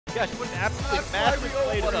Gosh, what an absolutely massive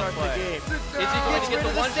play to start the game. Is he going to get the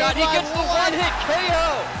one shot? He gets the one hit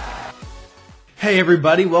KO! Hey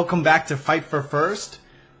everybody, welcome back to Fight for First.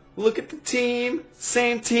 Look at the team,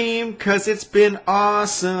 same team, cause it's been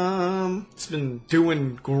awesome. It's been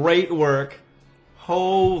doing great work.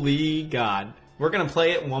 Holy God. We're gonna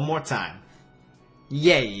play it one more time.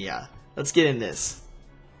 Yeah, let's get in this.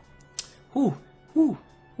 Whoo.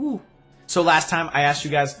 So last time I asked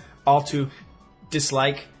you guys all to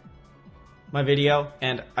dislike my video,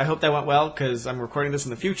 and I hope that went well, because I'm recording this in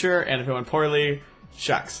the future, and if it went poorly,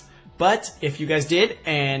 shucks. But if you guys did,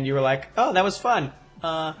 and you were like, oh, that was fun,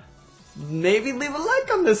 maybe leave a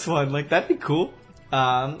like on this one, like, that'd be cool.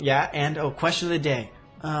 Yeah, and, oh, question of the day.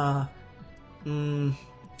 I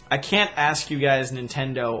can't ask you guys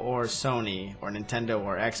Nintendo or Sony, or Nintendo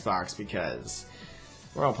or Xbox, because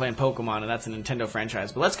we're all playing Pokemon, and that's a Nintendo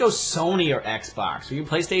franchise. But let's go Sony or Xbox. Are you a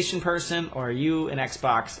PlayStation person, or are you an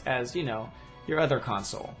Xbox as, you know, your other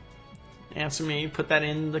console? Answer me, put that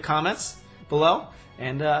in the comments below,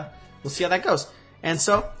 and we'll see how that goes. And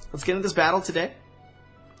so, let's get into this battle today.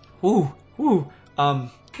 Machamp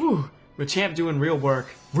doing real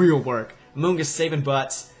work. Amoonguss saving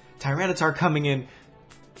butts. Tyranitar coming in,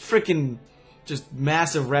 freaking just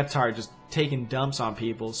massive Reptar, just taking dumps on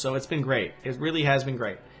people. So it's been great. It really has been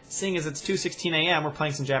great. Seeing as it's 2:16 a.m., we're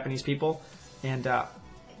playing some Japanese people, and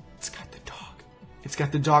it's got the dog. It's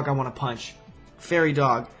got the dog I want to punch. Fairy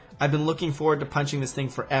dog. I've been looking forward to punching this thing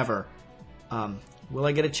forever. Will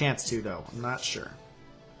I get a chance to, though? I'm not sure.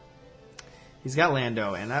 He's got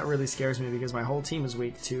Lando, and that really scares me because my whole team is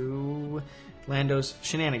weak to Lando's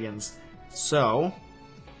shenanigans. So,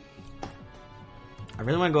 I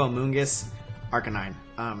really want to go Amoonguss, Arcanine.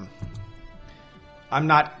 I'm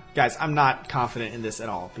not confident in this at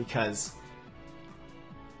all because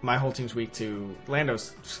my whole team's weak to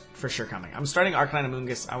Lando's for sure coming. I'm starting Arcanine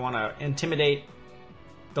Amoonguss. I want to intimidate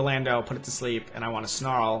the Lando, put it to sleep, and I want to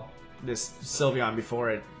snarl this Sylveon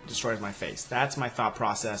before it destroys my face. That's my thought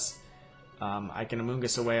process. I can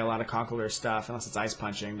Amoonguss away a lot of Conkeldurr stuff, unless it's Ice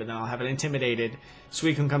Punching, but then I'll have it intimidated.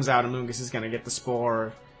 Suicune comes out, Amoonguss is going to get the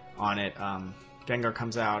Spore on it. Gengar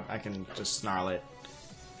comes out, I can just snarl it.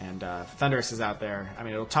 And Thundurus is out there. I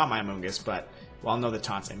mean, it'll taunt my Amoonguss, but well, I'll know the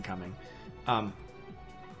taunt's incoming. What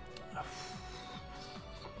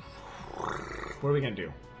are we going to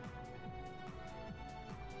do?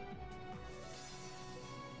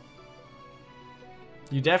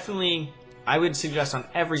 You definitely, I would suggest on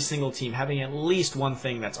every single team having at least one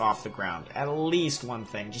thing that's off the ground. At least one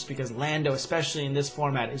thing, just because Lando, especially in this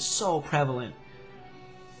format, is so prevalent.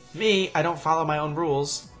 Me, I don't follow my own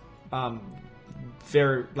rules,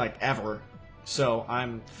 ever. So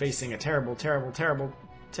I'm facing a terrible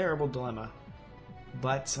dilemma.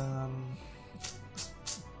 But, I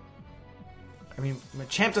mean,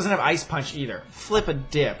 Machamp doesn't have Ice Punch either. Flip a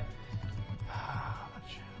dip.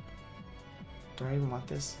 Do I even want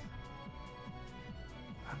this?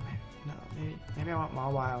 No, maybe I want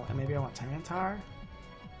Mawile, and maybe I want Tyranitar.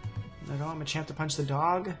 I don't want Machamp to punch the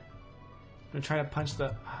dog. I'm gonna try to punch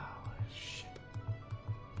the... Oh, shit.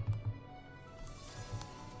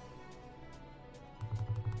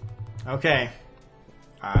 Okay.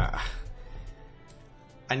 I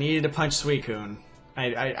needed to punch Suicune.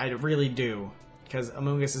 I really do. Because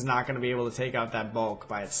Amoonguss is not going to be able to take out that bulk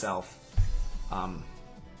by itself.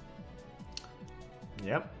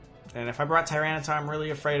 Yep. And if I brought Tyranitar, I'm really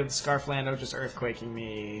afraid of the Scarf Lando just earthquaking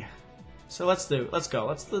me. So let's go.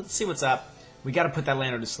 Let's see what's up. We got to put that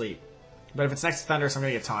Lando to sleep. But if it's next to Thundurus, I'm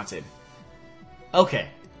going to get taunted. Okay.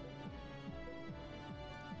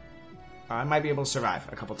 I might be able to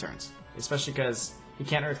survive a couple turns. Especially because he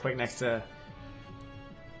can't earthquake next to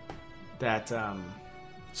that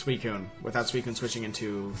Suicune without Suicune switching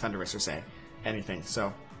into Thundurus or say anything.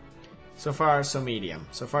 So far, so medium.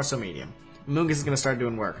 Amoonguss is going to start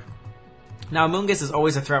doing work. Now, Amoonguss is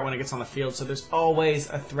always a threat when it gets on the field, so there's always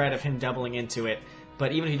a threat of him doubling into it.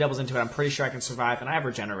 But even if he doubles into it, I'm pretty sure I can survive, and I have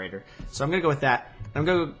Regenerator. So I'm going to go with that. I'm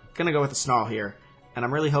going to go with the Snarl here, and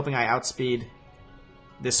I'm really hoping I outspeed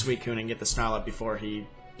this Suicune and get the Snarl up before he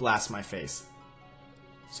blasts my face.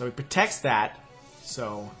 So he protects that,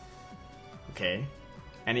 so... Okay.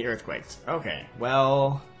 And he Earthquakes. Okay,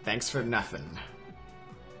 well, thanks for nothing.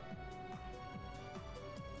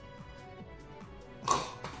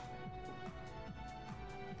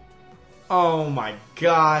 Oh my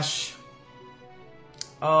gosh.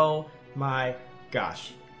 Oh my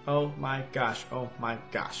gosh. Oh my gosh. Oh my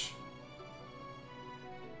gosh.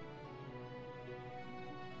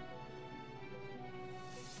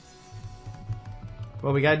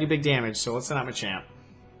 Well, we gotta do big damage, so let's send out Machamp.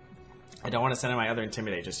 I don't want to send in my other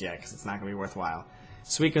Intimidate just yet, because it's not going to be worthwhile.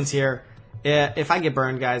 Suicune's here. If I get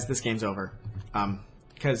burned, guys, this game's over.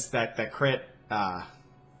 Because that crit, I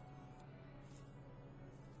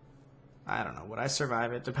don't know. Would I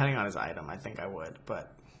survive it? Depending on his item, I think I would.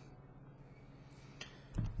 But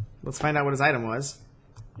let's find out what his item was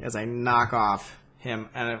as I knock off him.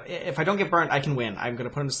 And if I don't get burned, I can win. I'm going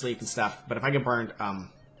to put him to sleep and stuff. But if I get burned,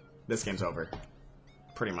 this game's over.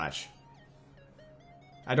 Pretty much.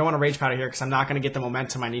 I don't want to Rage Powder here because I'm not going to get the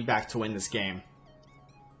momentum I need back to win this game.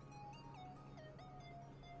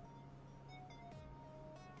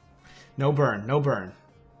 No burn. No burn.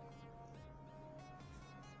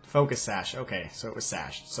 Focus Sash. Okay, so it was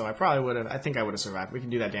Sash. So I probably would have... I think I would have survived. We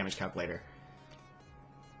can do that damage calculator.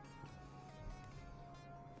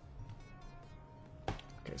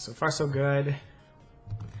 Okay, so far so good.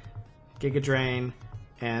 Giga Drain.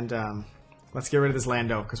 And let's get rid of this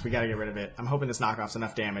Lando, because we got to get rid of it. I'm hoping this knockoff's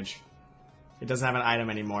enough damage. It doesn't have an item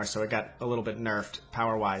anymore, so it got a little bit nerfed,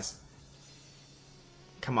 power-wise.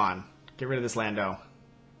 Come on. Get rid of this Lando.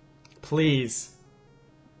 Please.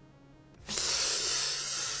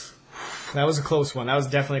 That was a close one. That was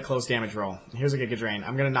definitely a close damage roll. Here's a Giga Drain.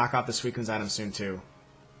 I'm going to knock off the Suicune's item soon, too.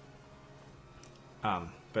 But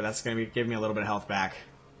that's going to give me a little bit of health back.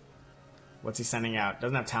 What's he sending out?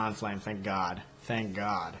 Doesn't have Talonflame, thank God. Thank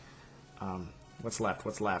God. What's left?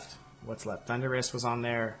 What's left? What's left? Thunderous was on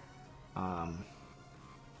there.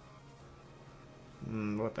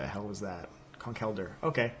 What the hell was that? Conkeldurr.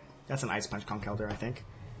 Okay. That's an Ice Punch Conkeldurr, I think.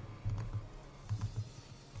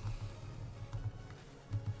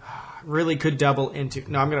 Really could double into...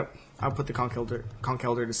 No, I'll put the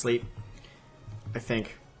Conkeldurr to sleep. I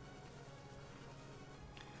think.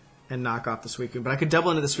 And knock off the Suicune. But I could double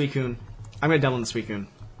into the Suicune. I'm going to double into the Suicune.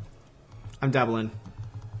 I'm doubling.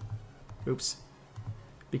 Oops.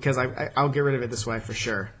 Because I'll get rid of it this way for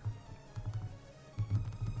sure.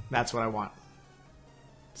 That's what I want.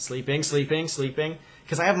 Sleeping, sleeping, sleeping.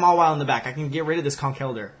 Because I have Mawile in the back. I can get rid of this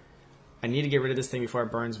Conkeldurr. I need to get rid of this thing before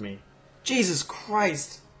it burns me. Jesus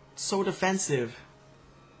Christ. So defensive.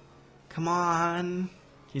 Come on.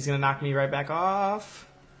 He's going to knock me right back off.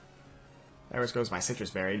 There goes my Citrus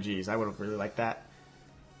Berry. Jeez, I would have really liked that.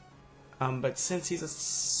 But since he's a...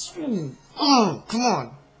 Oh, come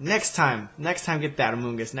on. Next time. Next time, get that,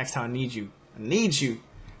 Amoonguss. Next time, I need you. I need you.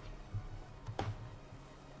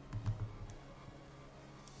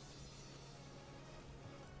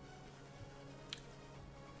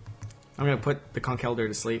 I'm going to put the Conkeldurr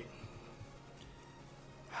to sleep.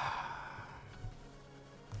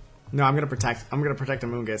 No, I'm going to protect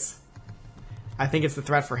Amoonguss. I think it's the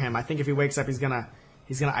threat for him. I think if he wakes up, he's gonna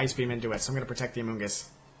Ice Beam into it. So I'm gonna protect the Amoonguss.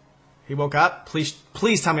 He woke up.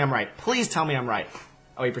 Please tell me I'm right. Please tell me I'm right.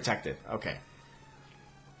 Oh, he protected. Okay.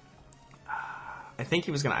 I think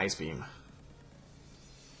he was gonna Ice Beam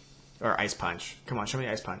or Ice Punch. Come on, show me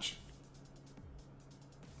the Ice Punch.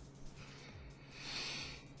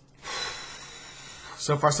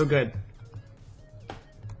 So far, so good.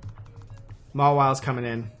 Mawile's coming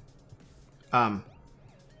in.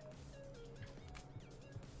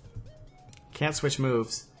 Can't switch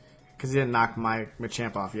moves because he didn't knock my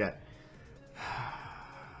Machamp off yet.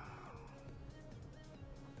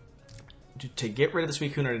 To get rid of the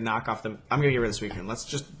Suicune or to knock off them, I'm gonna get rid of the Suicune. Let's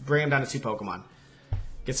just bring him down to 2 Pokemon.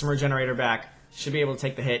 Get some Regenerator back. Should be able to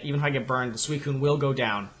take the hit. Even if I get burned, the Suicune will go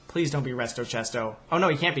down. Please don't be Resto Chesto. Oh no,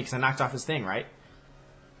 he can't be because I knocked off his thing, right?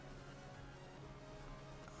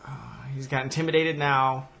 He's got Intimidated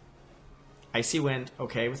now. Icy Wind,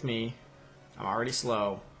 okay with me. I'm already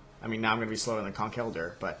slow. I mean, now I'm going to be slower than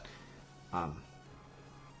Conkeldurr, but... well,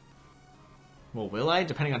 will I?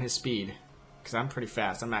 Depending on his speed. Because I'm pretty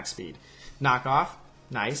fast. I'm max speed. Knock off.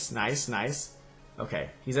 Nice, nice, nice.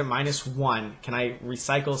 Okay, he's at -1. Can I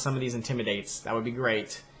recycle some of these Intimidates? That would be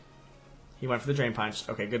great. He went for the Drain Punch.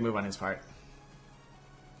 Okay, good move on his part.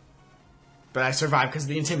 But I survived because of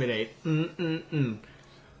the Intimidate.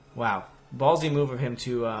 Wow. Ballsy move of him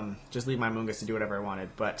to just leave my Amoonguss to do whatever I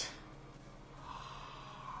wanted, but...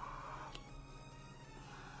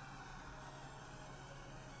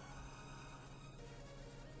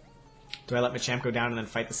 Do I let Machamp go down and then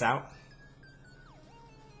fight this out?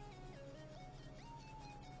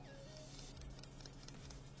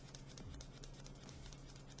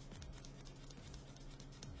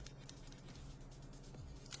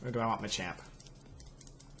 Or do I want Machamp?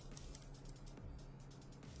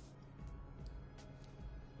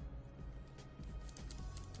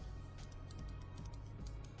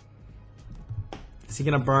 Is he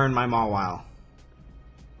gonna burn my Mawile?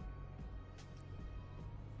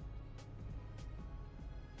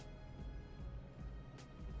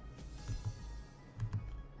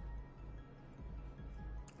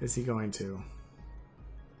 Is he going to?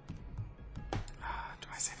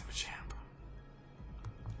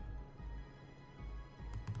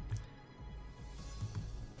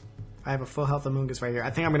 I have a full health Amoonguss right here. I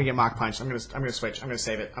think I'm gonna get Mach Punch. I'm gonna switch. I'm gonna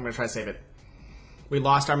save it. I'm gonna try to save it. We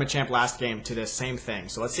lost our Machamp last game to this same thing.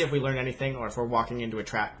 So let's see if we learn anything or if we're walking into a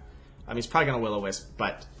trap. He's probably gonna Will-O-Wisp,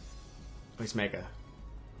 but he's Mega.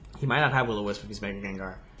 He might not have Will-O-Wisp if he's Mega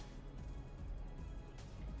Gengar.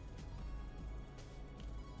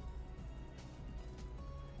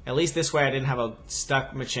 At least this way I didn't have a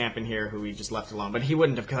stuck Machamp in here who we just left alone. But he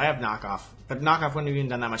wouldn't have, because I have Knockoff. But Knockoff wouldn't have even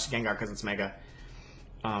done that much to Gengar because it's Mega.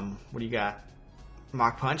 What do you got?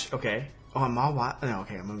 Mach Punch? Okay. Oh, and Mawile? No,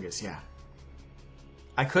 okay, Amoonguss, yeah.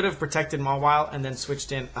 I could have protected Mawile and then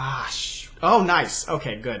switched in... Oh, nice.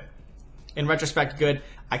 Okay, good. In retrospect, good.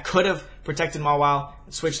 I could have protected Mawile,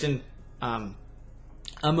 switched in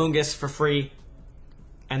Amoonguss for free,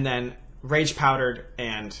 and then Rage Powdered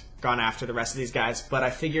and gone after the rest of these guys. But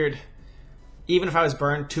I figured even if I was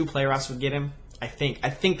burned, 2 Play Roughs would get him. I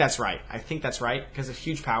think that's right. I think that's right because of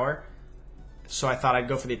huge power. So I thought I'd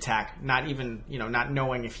go for the attack, not even, not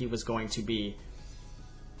knowing if he was going to be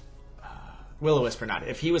Will-O-Wisp or not.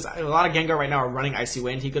 If he was, a lot of Gengar right now are running Icy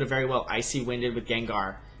Wind. He could have very well Icy Winded with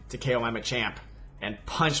Gengar to KO my Machamp and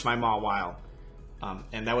punch my Mawile.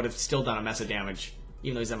 And that would have still done a mess of damage,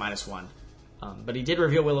 even though he's at -1. But he did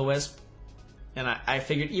reveal Will-O-Wisp. And I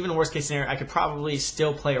figured even worst case scenario, I could probably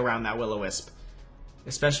still play around that Will-O-Wisp.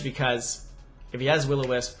 Especially because if he has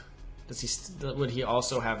Will-O-Wisp, would he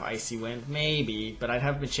also have Icy Wind? Maybe, but I'd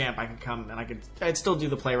have Machamp. I could come and I'd still do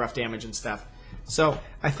the Play Rough damage and stuff. So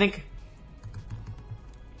I think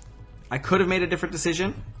I could have made a different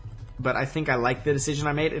decision, but I think I like the decision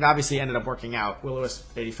I made. It obviously ended up working out.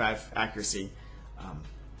 Will-O-Wisp 85 accuracy.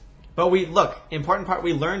 But important part,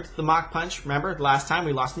 we learned the Mach Punch. Remember, last time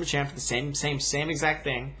we lost Machamp to the same exact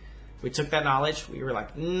thing. We took that knowledge. We were like,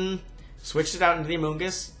 switched it out into the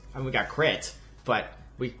Amoonguss. I mean, we got crit, but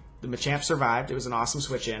the Machamp survived. It was an awesome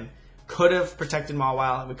switch in. Could have protected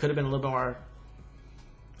Mawile. We could have been a little bit more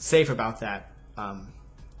safe about that.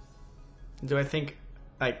 Do I think,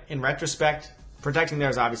 in retrospect, protecting there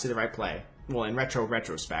is obviously the right play. Well, in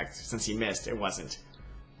retrospect, since he missed, it wasn't.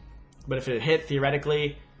 But if it had hit,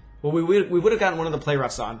 theoretically, well, we would have gotten one of the Play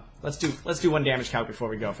Roughs on. Let's do 1 damage calc before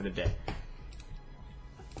we go for the day.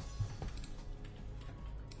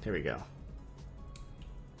 Here we go.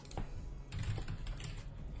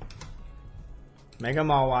 Mega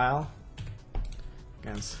Mawile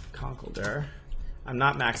against Conkeldurr. I'm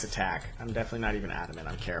not max attack. I'm definitely not even adamant.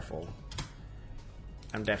 I'm careful.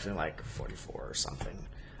 I'm definitely like 44 or something.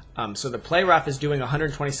 So the Play Rough is doing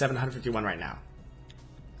 127, 151 right now.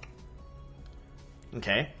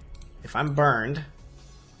 Okay. If I'm burned,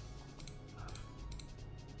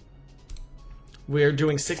 we're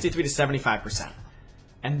doing 63 to 75%.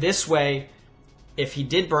 And this way, if he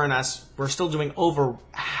did burn us, we're still doing over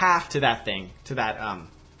half to that thing, to that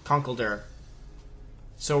Conkeldurr.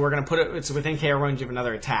 So we're going to put it, it's within KO range of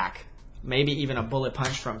another attack. Maybe even a Bullet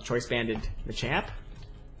Punch from Choice Banded Machamp.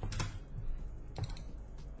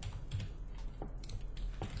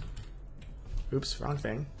 Oops, wrong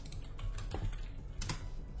thing.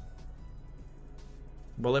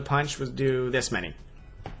 Bullet Punch would do this many.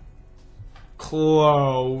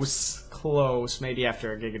 Close. Maybe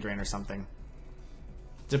after a Giga Drain or something.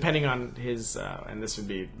 Depending on his, and this would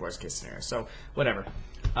be worst case scenario. So, whatever.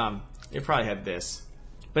 It probably had this.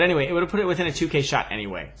 But anyway, it would have put it within a 2K shot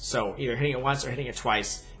anyway. So, either hitting it once or hitting it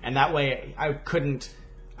twice. And that way, I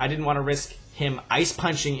didn't want to risk him Ice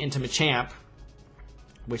Punching into Machamp,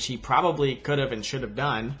 which he probably could have and should have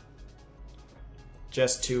done.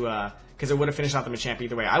 Just to, because it would have finished off the Machamp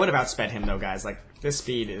either way. I would have outsped him, though, guys. Like, this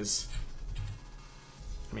speed is...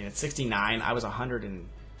 I mean, at 69, I was 100 and...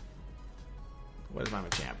 What is my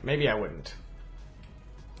Machamp? Maybe I wouldn't.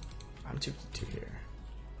 I'm 2 here.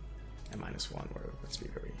 And -1. What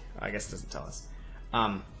speed are we? I guess it doesn't tell us.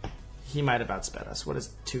 He might have outsped us. What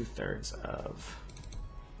is 2/3 of...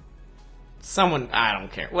 Someone... I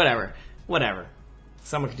don't care. Whatever.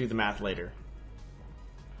 Someone could do the math later.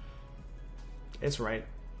 It's right.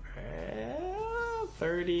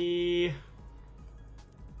 30...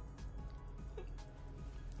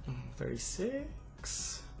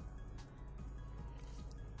 36...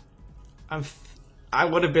 I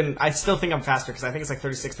would have been... I still think I'm faster, because I think it's like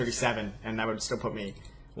 36, 37, and that would still put me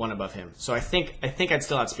 1 above him. So I think I'd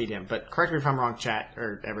still outspeed him, but correct me if I'm wrong, chat,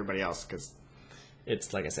 or everybody else, because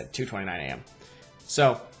it's, like I said, 2:29 a.m.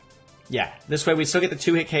 So, yeah, this way we still get the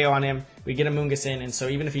 2-hit KO on him, we get Amoonguss in, and so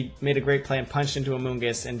even if he made a great play and punched into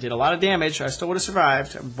Amoonguss and did a lot of damage, I still would have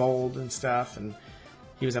survived, bold and stuff, and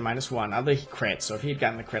he was at -1. Although he crit, so if he had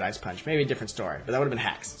gotten the crit Ice Punch, maybe a different story, but that would have been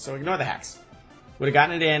hacks. So ignore the hacks. Would have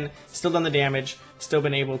gotten it in, still done the damage, still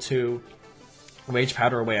been able to Rage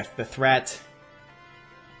Powder away the threat.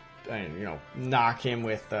 you know, knock him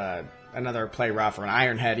with another play rough or an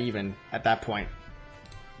Iron Head even at that point,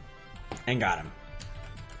 and got him.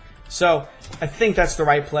 So I think that's the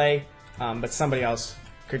right play, but somebody else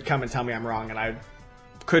could come and tell me I'm wrong, and I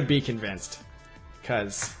could be convinced,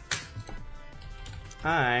 because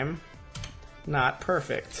I'm not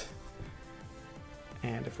perfect.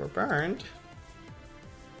 And if we're burned,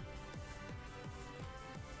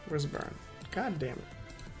 where's burn? God damn it.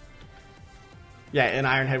 Yeah, an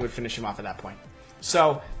Iron Head would finish him off at that point.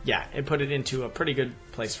 So yeah, it put it into a pretty good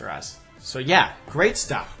place for us. So yeah, great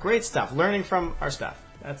stuff, great stuff. Learning from our stuff.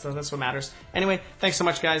 That's what matters. Anyway, thanks so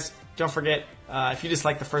much, guys. Don't forget, if you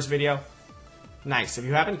disliked the first video, nice. If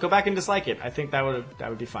you haven't, go back and dislike it. I think that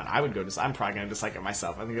would be fun. I would go I'm probably gonna dislike it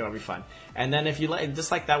myself. I think that'll be fun. And then if you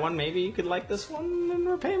dislike that one, maybe you could like this one in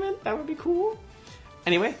repayment. That would be cool.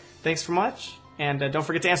 Anyway, thanks so much, and don't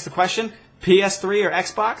forget to answer the question: PS3 or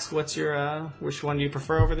Xbox? What's your which one do you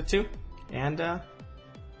prefer over the two?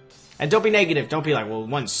 And don't be negative. Don't be like, well,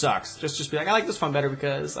 one sucks. Just be like, I like this one better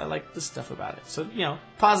because I like this stuff about it. So, you know,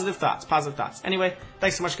 positive thoughts, positive thoughts. Anyway,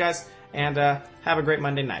 thanks so much, guys, and have a great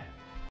Monday night.